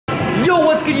Yo,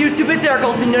 what's good YouTube? It's Eric,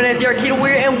 also known as the Arcade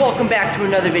Warrior, and welcome back to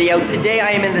another video. Today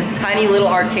I am in this tiny little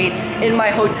arcade in my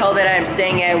hotel that I am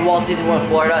staying at in Walt Disney World,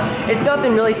 Florida. It's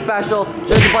nothing really special.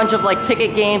 There's a bunch of like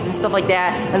ticket games and stuff like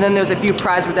that, and then there's a few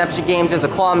prize redemption games. There's a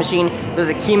claw machine, there's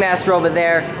a keymaster over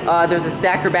there, there's a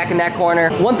stacker back in that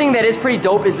corner. One thing that is pretty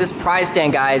dope is this prize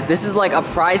stand, guys. This is like a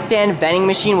prize stand vending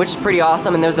machine, which is pretty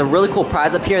awesome, and there's a really cool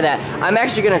prize up here that I'm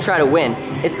actually gonna try to win.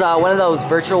 It's one of those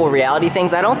virtual reality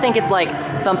things. I don't think it's like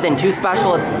something too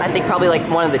special. It's, I think, probably like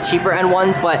one of the cheaper end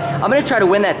ones, but I'm gonna try to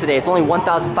win that today. It's only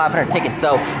 1,500 tickets,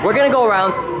 so we're gonna go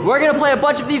around, we're gonna play a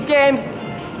bunch of these games,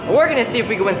 and we're gonna see if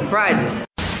we can win some prizes.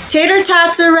 Tater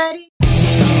tots are ready.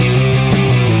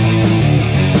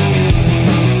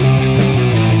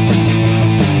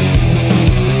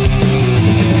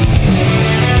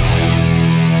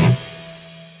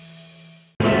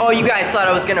 Oh, you guys thought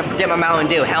I was gonna forget my Mountain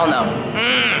Dew. Hell no.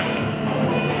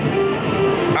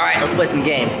 Alright, let's play some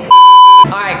games.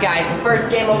 Alright guys, the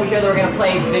first game over here that we're gonna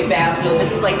play is Big Bass Wheel.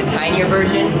 This is like the tinier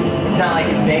version. It's not like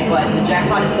as big, but the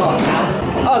jackpot is still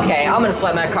 1,000. Okay, I'm gonna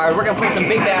swipe my card. We're gonna play some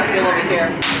Big Bass Wheel over here.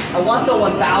 I want the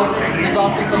 1,000. There's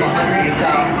also some 100, so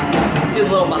let's do a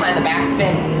little behind the back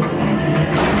spin.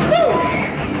 Woo!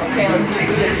 Okay, let's see if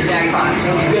we get the jackpot.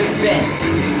 That was a good spin.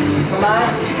 Come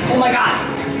on. Oh my god.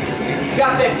 We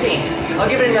got 15. I'll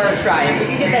give it another try. If we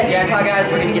can get that jackpot, guys,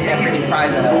 we're gonna get that freaking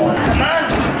prize that I want. Come on!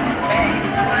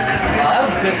 Wow, that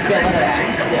was a good spin. Look at that.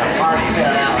 I did a hard spin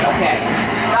on that one. Okay.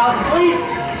 1,000, please!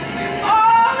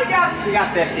 Oh, we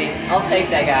got 50. I'll take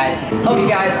that, guys. Okay,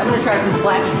 guys, I'm gonna try some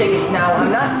flappy tickets now.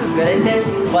 I'm not too good at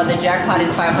this, but the jackpot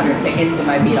is 500 tickets. It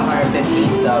might beat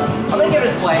 115, so I'm gonna give it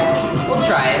a swipe. We'll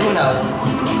try it. Who knows?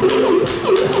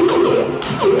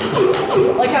 I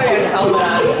like how he has a helmet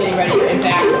on. He's getting ready for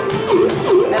impact.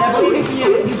 And I believe if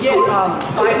you get 5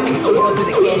 tickets, you go through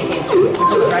the candy cane tubes, which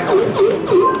are the red ones.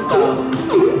 So,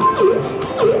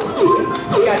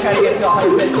 we gotta try to get to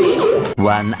 115.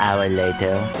 1 hour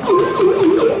later.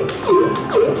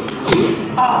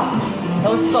 Oh, that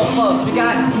was so close. We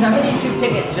got 72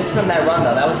 tickets just from that run,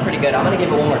 though. That was pretty good. I'm gonna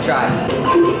give it one more try.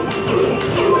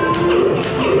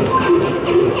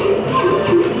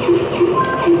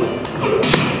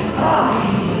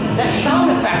 That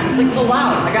sound effect is like so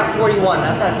loud. I got 41,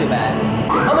 that's not too bad.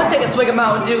 I'm gonna take a swig of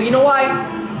Mountain Dew. You know why?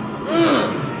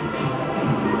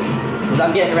 Because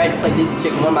I'm getting ready to play Disney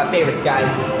Chicken, one of my favorites,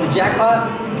 guys. The jackpot,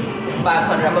 it's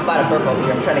 500. I'm about to burp over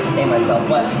here. I'm trying to contain myself.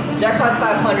 But the jackpot's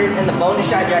 500 and the bonus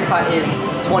shot jackpot is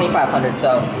 2,500.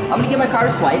 So I'm gonna give my card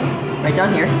a swipe right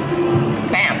down here.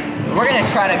 Bam! We're gonna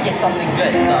try to get something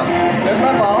good. So there's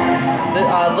my ball,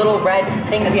 the little red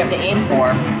thing that we have to aim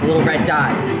for, the little red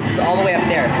dot. It's all the way up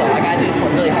there, so I gotta do this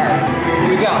one really hard.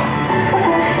 Here we go.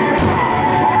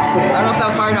 I don't know if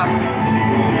that was hard enough.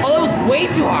 Oh, that was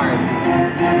way too hard.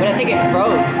 But I think it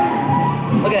froze.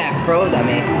 Look at that, froze on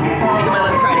me. I think it might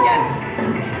let me try it again.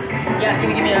 Yeah, it's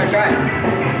gonna give me another try.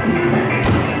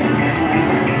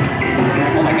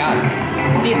 Oh my god.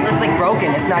 See, it's like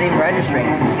broken. It's not even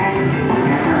registering.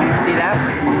 See that?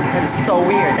 That is so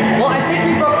weird. Well, I think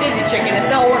we broke Disney Chicken. It's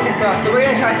not working for us, so we're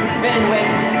gonna try some spin and win.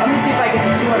 I'm gonna see if I get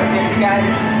the 250, guys.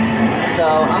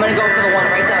 So I'm gonna go for the one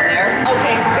right down there.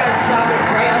 Okay, so we gotta stop it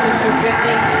right on the 250.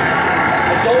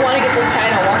 I don't want to get the 10.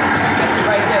 I want the 250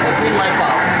 right there, the green light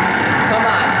bulb. Come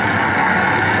on.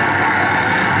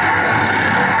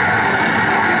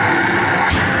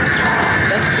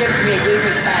 Let's give it to me. It gave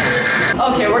me 10.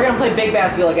 Okay, we're gonna play Big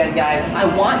Bass Wheel again, guys. I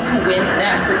want to win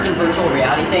that freaking virtual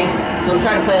reality thing, so I'm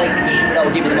trying to play like the games that will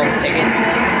give you the most tickets.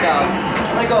 So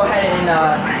I'm gonna go ahead and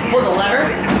pull the lever,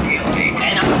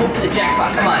 and I'm gonna hope for the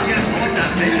jackpot. Come on,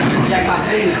 jackpot,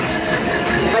 please.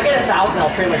 If I get 1,000, that'll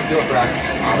pretty much do it for us.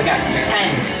 We got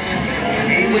 10.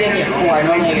 At least we didn't get 4. I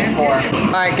normally get 4.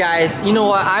 All right, guys. You know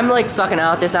what? I'm like sucking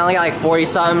out this. I only got like 40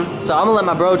 something, so I'm gonna let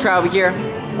my bro try over here.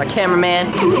 My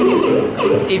cameraman.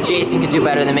 See if Jason can do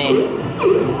better than me.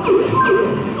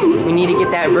 We need to get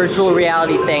that virtual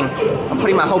reality thing. I'm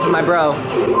putting my hope in my bro.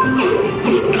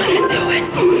 He's gonna do it.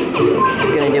 He's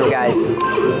gonna do it, guys.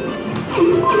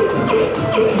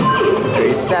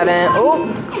 37. Oh!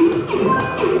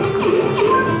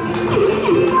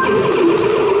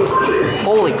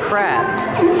 Holy crap.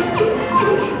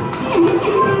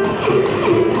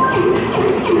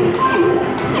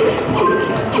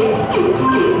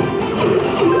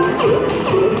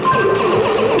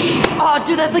 Oh,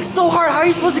 dude, that's like so hard. How are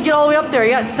you supposed to get all the way up there?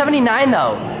 You got 79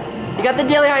 though. You got the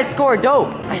daily high score,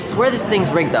 dope. I swear this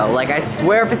thing's rigged though. Like, I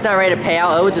swear if it's not ready to pay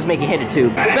out, it would just make you hit it too.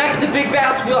 We're back to the Big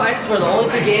Bass Wheel. I swear the only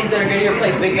 2 games that are gonna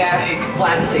replace Big Bass and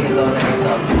flappy tickets over there,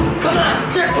 so. Come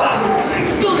on, jackpot!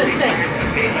 Let's do this thing!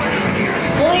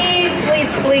 Please, please,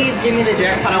 please give me the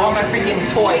jackpot. I want my freaking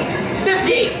toy.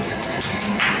 50!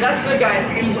 That's good, guys.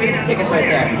 This is easy 50 tickets right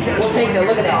there. We'll take that.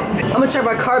 Look at that. I'm gonna check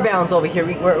my card balance over here.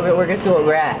 We're gonna see what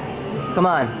we're at. Come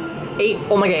on.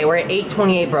 Oh my god, we're at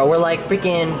 828, bro. We're like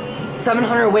freaking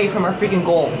 700 away from our freaking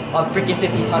goal of freaking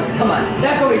 1,500. Come on.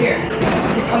 Back over here.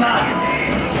 Come on.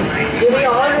 Give me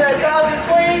 100, 1,000,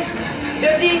 please.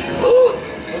 50?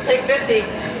 We'll take 50.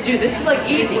 Dude, this is like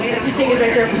easy. 50 tickets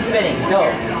right there from spinning.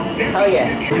 Dope. Hell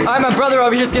yeah. Alright, my brother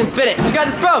over here's gonna spin it. You got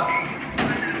this, bro.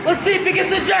 Let's see if he gets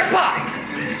the jackpot.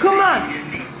 Come on.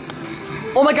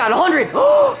 Oh my god, 100.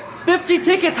 50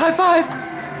 tickets. High five.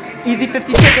 Easy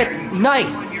 50 tickets.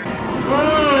 Nice.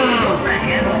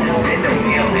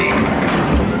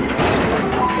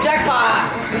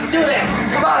 Jackpot. Let's do this.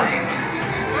 Come on.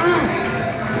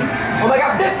 Oh my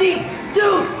god, 50.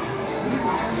 Dude.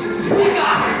 We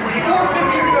got 4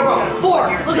 50s in a row.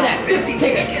 4. Look at that. 50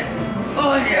 tickets.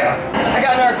 Oh yeah. I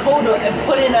got our code and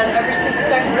put in on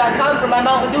every6seconds.com for my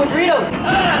Mountain Dew and Doritos.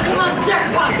 Come on,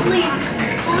 jackpot, please.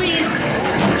 Please.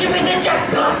 Give me the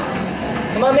jackpots.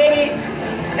 Come on, baby.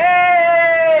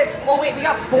 Hey! Oh wait, we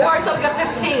got 4? I thought we got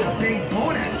 15.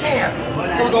 Damn.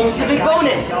 That was almost a big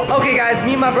bonus. Okay guys,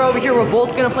 me and my bro over here, we're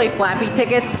both gonna play Flappy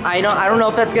tickets. I don't know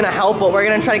if that's gonna help, but we're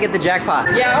gonna try to get the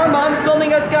jackpot. Yeah, our mom's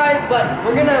filming us, guys, but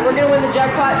we're gonna win the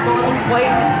jackpot, so let me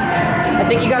swipe. I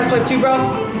think you gotta swipe too,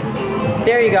 bro.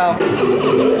 There you go.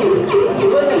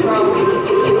 Split this, bro.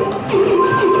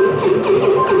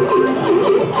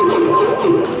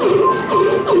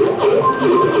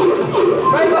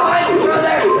 Right behind you,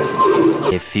 brother.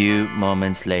 A few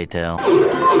moments later. You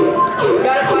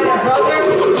gotta find a brother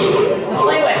to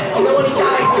play with, and then when he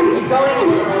dies, keep going.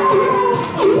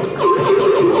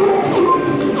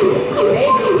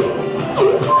 Maybe.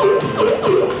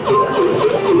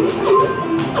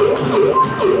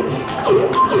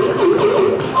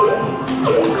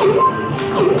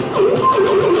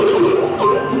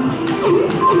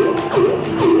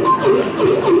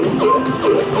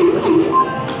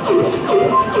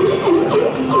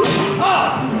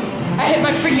 I hit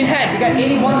my freaking head. We got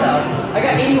 81 though. I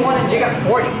got 81 and Jay got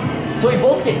 40. So we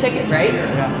both get tickets, right?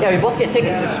 Yeah, we both get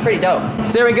tickets, which is pretty dope.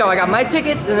 So there we go. I got my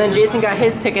tickets, and then Jason got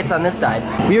his tickets on this side.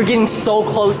 We are getting so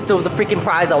close to the freaking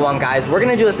prize I won, guys. We're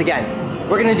gonna do this again.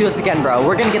 We're gonna do this again, bro.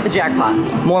 We're gonna get the jackpot.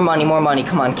 More money, more money.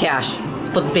 Come on, cash. Let's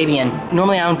put this baby in.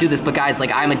 Normally I don't do this, but guys,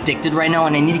 like I'm addicted right now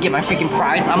and I need to get my freaking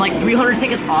prize. I'm like 300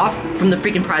 tickets off from the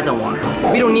freaking prize I won.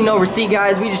 We don't need no receipt,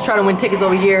 guys. We just try to win tickets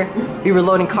over here. We were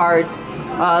loading cards.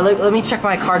 Let me check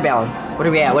my card balance. What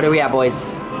are we at? What are we at, boys?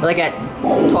 We're like at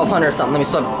 1,200 or something. Let me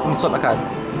swipe my card.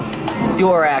 See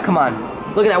where we're at. Come on.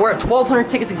 Look at that. We're at 1,200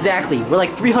 tickets exactly. We're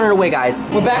like 300 away, guys.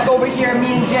 We're back over here, me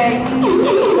and Jay. Let's do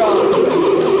this, bro.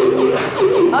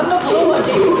 I'm the blue one,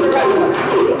 Jason's the red one.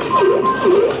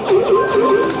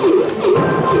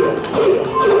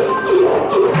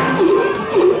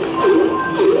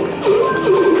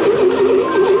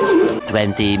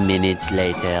 20 minutes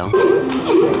later.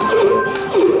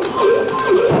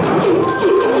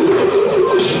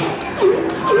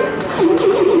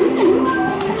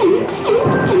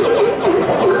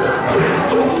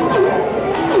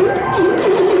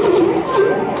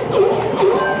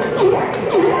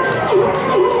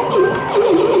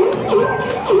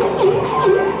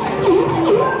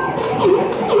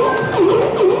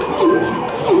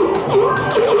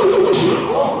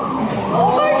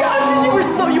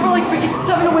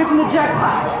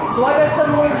 So I got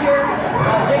 7 away here.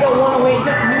 Jay got 1 away. You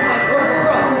got the new house. Bro,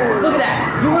 look at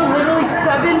that. You were literally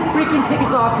 7 freaking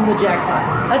tickets off from the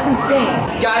jackpot. That's insane.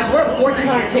 Guys, we're at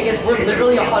 1,400 tickets. We're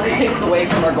literally 100 tickets away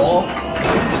from our goal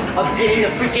of getting the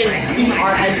freaking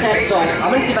VR headset. So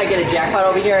I'm gonna see if I get a jackpot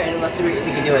over here and let's see if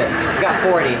we can do it. We got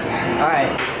 40.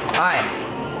 Alright.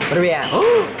 What are we at?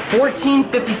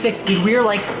 1456, dude. We are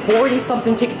like 40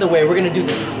 something tickets away. We're gonna do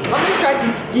this. I'm gonna try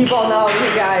some skee ball now over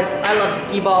here, guys. I love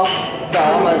skee ball, so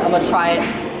I'm gonna try it.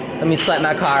 Let me swipe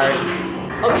my card.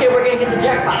 Okay, we're gonna get the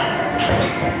jackpot.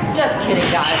 Just kidding,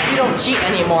 guys. We don't cheat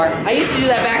anymore. I used to do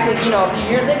that back, like, you know, a few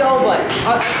years ago, but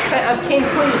I came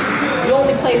clean. We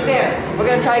only play fair. We're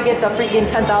gonna try to get the freaking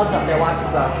 10,000 up there. Watch this,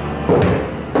 bro.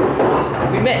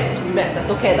 We missed. That's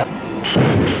okay, though.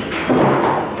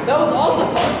 That was also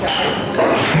close, guys.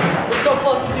 We're so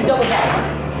close to do double balls.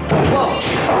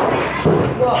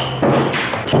 Whoa.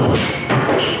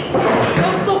 That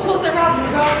was so close that round,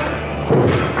 bro.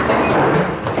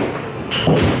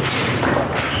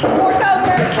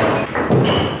 4,000.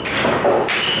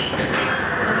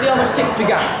 Let's see how much tickets we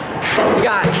got.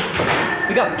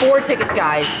 We got 4 tickets,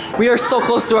 guys. We are so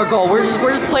close to our goal. We're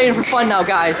just playing for fun now,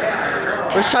 guys.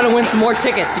 We're just trying to win some more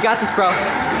tickets. You got this, bro.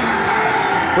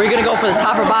 Where are you gonna go for the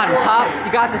top or bottom? Top?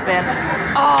 You got this, man.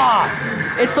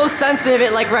 It's so sensitive,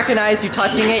 it like recognized you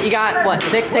touching it. You got, what,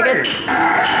 6 tickets? I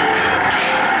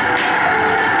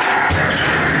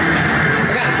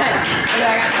got 10. Okay,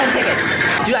 I got 10 tickets.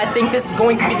 Dude, I think this is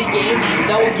going to be the game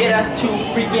that will get us to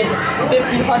freaking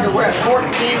 1,500. We're at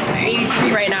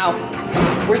 1483 right now.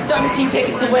 We're 17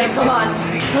 tickets away, come on,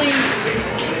 please.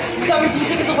 17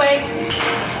 tickets away.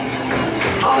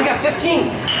 Oh, we got 15.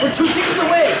 We're 2 tickets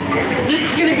away. This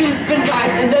is gonna be the spin, guys,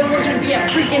 and then we're gonna be at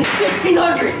freaking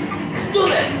 1,500. Let's do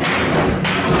this.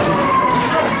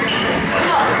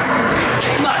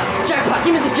 Come on, jackpot,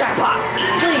 give me the jackpot,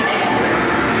 please.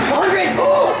 100,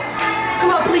 oh,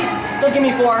 come on, please. Don't give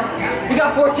me 4. We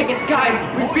got 4 tickets, guys.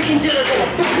 We freaking did it,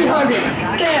 1,500.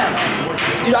 Bam.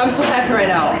 Dude, I'm so happy right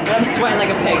now. I'm sweating like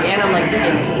a pig, and I'm like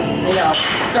freaking, you know,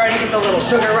 starting to get the little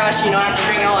sugar rush, you know, after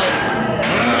drinking all this.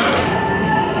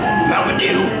 Mountain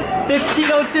Dew.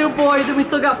 1502, boys, and we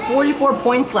still got 44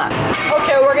 points left.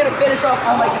 Okay, we're gonna finish off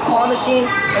on like the claw machine,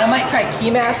 and I might try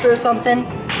Keymaster or something.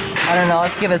 I don't know,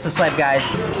 let's give this a swipe,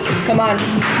 guys. Come on,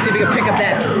 see if we can pick up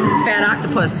that fat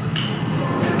octopus.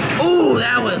 Ooh,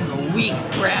 that was a weak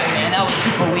grab, man. That was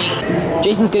super weak.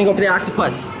 Jason's gonna go for the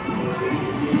octopus.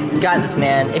 You got this,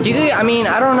 man. If you could, I mean,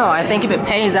 I don't know. I think if it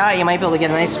pays out, you might be able to get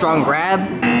a nice strong grab.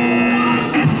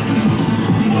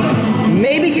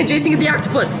 Maybe can Jason get the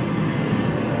octopus?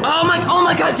 Oh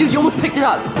my god, dude, you almost picked it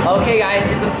up. Okay, guys,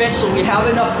 it's official. We have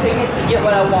enough tickets to get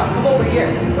what I want. Come over here.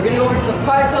 We're gonna go over to the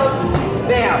prize zone.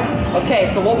 Bam. Okay,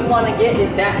 so what we want to get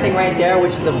is that thing right there,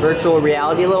 which is the virtual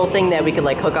reality little thing that we could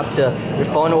like hook up to your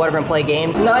phone or whatever and play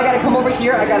games. So now I gotta come over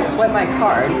here. I gotta swipe my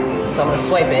card. So I'm gonna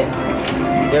swipe it.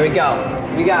 There we go.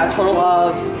 We got a total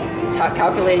of,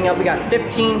 calculating up, we got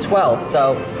 1512.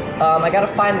 So I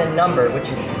gotta find the number, which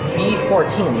is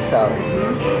B14. So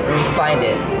let me find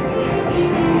it.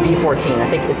 B14, I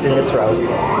think it's in this row.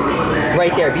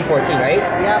 Right there, B14, right?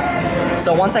 Yep.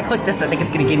 So once I click this, I think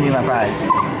it's gonna give me my prize.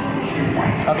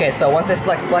 Okay, so once I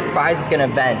select prize, it's gonna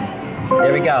vend.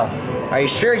 There we go. Are you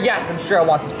sure? Yes, I'm sure I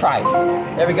want this prize.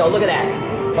 There we go, look at that.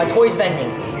 My toy's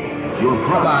vending.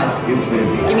 Come on,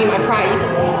 give me my prize.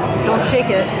 Don't shake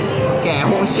it. Okay, I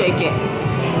won't shake it.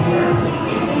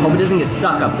 Hope it doesn't get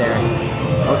stuck up there.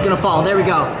 Oh, it's gonna fall, there we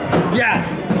go.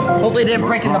 Yes! Hopefully it didn't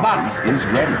break in the box.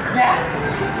 Yes!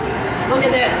 Look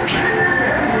at this.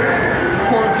 Let's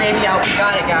pull this baby out, we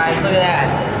got it, guys, look at that.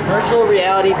 Virtual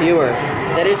reality viewer.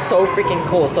 That is so freaking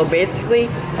cool. So basically,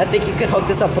 I think you could hook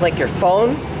this up with like your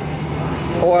phone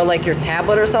or like your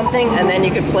tablet or something, and then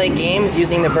you could play games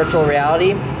using the virtual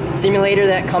reality simulator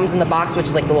that comes in the box, which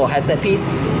is like the little headset piece.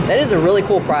 That is a really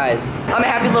cool prize. I'm a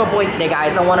happy little boy today,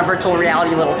 guys. I won a virtual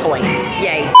reality little toy.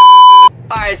 Yay.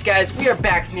 Alright guys, we are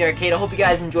back from the arcade. I hope you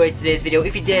guys enjoyed today's video.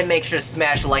 If you did, make sure to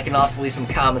smash a like and also leave some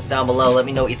comments down below. Let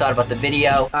me know what you thought about the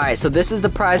video. Alright, so this is the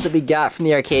prize that we got from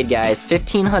the arcade, guys.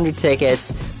 1,500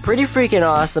 tickets. Pretty freaking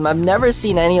awesome. I've never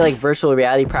seen any like virtual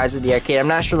reality prizes at the arcade. I'm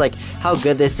not sure like how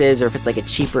good this is or if it's like a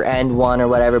cheaper end one or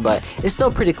whatever, but it's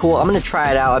still pretty cool. I'm gonna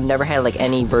try it out. I've never had like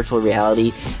any virtual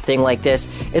reality thing like this.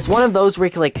 It's one of those where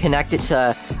you can like connect it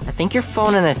to, I think your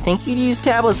phone, and I think you'd use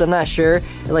tablets. I'm not sure.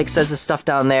 It like says the stuff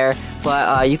down there, but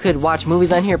you could watch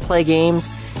movies on here, play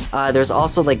games. There's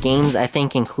also like games I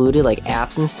think included, like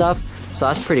apps and stuff. So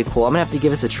that's pretty cool. I'm gonna have to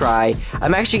give this a try.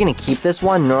 I'm actually gonna keep this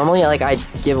one. Normally, like I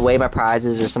give away my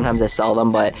prizes or sometimes I sell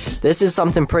them, but this is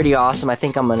something pretty awesome. I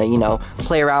think I'm gonna, you know,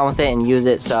 play around with it and use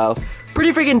it. So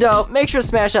pretty freaking dope. Make sure to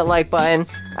smash that like button.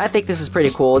 I think this is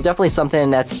pretty cool. Definitely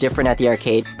something that's different at the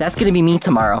arcade. That's gonna be me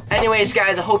tomorrow. Anyways,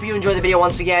 guys, I hope you enjoyed the video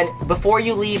once again. Before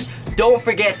you leave, don't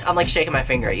forget, I'm like shaking my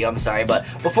finger at you, I'm sorry, but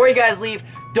before you guys leave,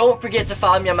 don't forget to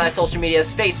follow me on my social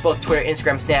medias, Facebook, Twitter,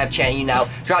 Instagram, Snapchat, you know.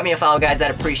 Drop me a follow, guys,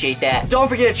 I'd appreciate that. Don't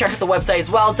forget to check out the website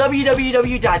as well,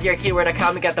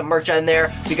 www.thearcadeware.com. We got the merch on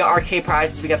there, we got arcade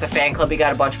prizes, we got the fan club, we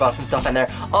got a bunch of awesome stuff on there.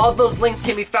 All of those links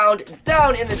can be found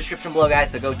down in the description below,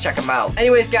 guys, so go check them out.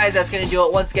 Anyways, guys, that's gonna do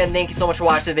it. Once again, thank you so much for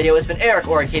watching the video. It's been Eric,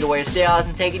 or Arcade Warrior. Stay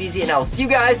awesome, take it easy, and I will see you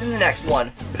guys in the next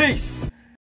one. Peace!